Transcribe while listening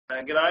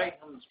G'day,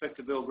 I'm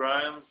Inspector Bill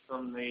Graham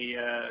from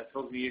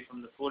talking to you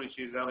from the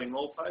Fortitude Valley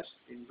Mall Post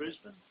in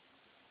Brisbane.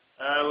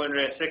 We're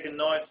in our second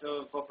night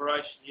of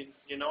Operation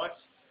Unite,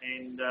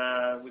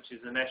 which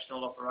is a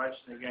national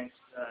operation against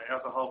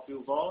alcohol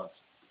fuel violence.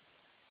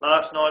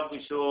 Last night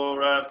we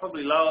saw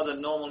probably lower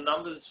than normal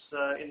numbers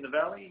in the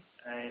valley,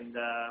 and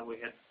we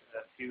had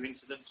a few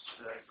incidents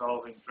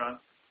involving drunk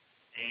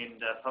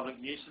and public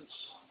nuisance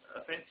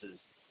offences.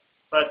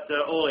 But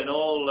all in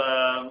all,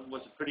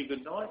 was a pretty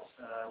good night.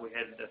 We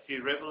had a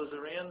few revellers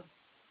around.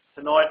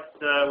 Tonight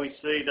we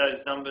see those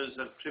numbers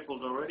have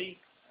tripled already,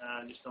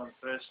 just on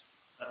first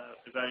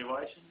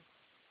evaluation.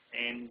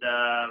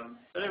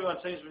 But everyone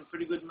seems to be in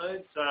pretty good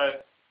mood, so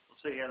we'll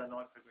see how the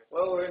night progresses.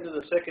 Well, we're into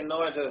the second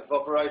night of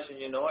Operation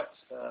Unite,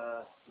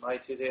 May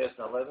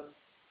 2011.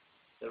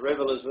 The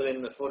revellers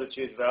within the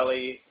Fortitude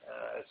Valley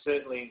have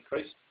certainly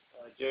increased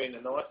during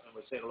the night, and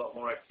we've seen a lot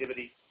more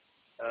activity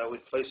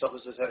with police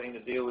officers having to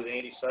deal with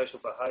antisocial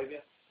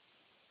behaviour.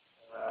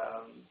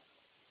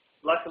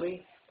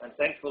 Luckily and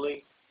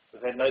thankfully,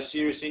 we've had no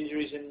serious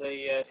injuries in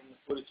the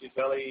Fortitude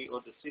Valley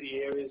or the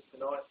city areas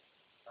tonight.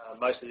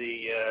 Most of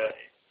the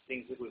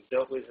things that we've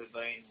dealt with have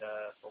been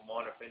for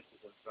minor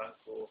offences of drunk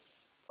or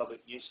public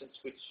nuisance,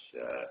 which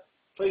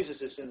pleases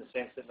us in the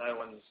sense that no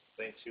one's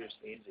been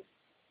seriously injured.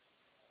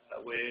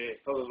 We're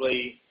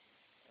probably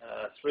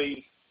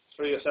three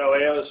or so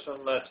hours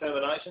from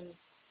termination,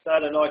 so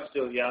the night's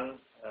still young.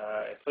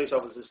 Police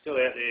officers still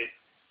out there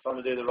trying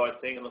to do the right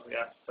thing and looking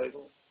after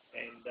people,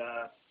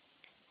 and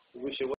we wish you well.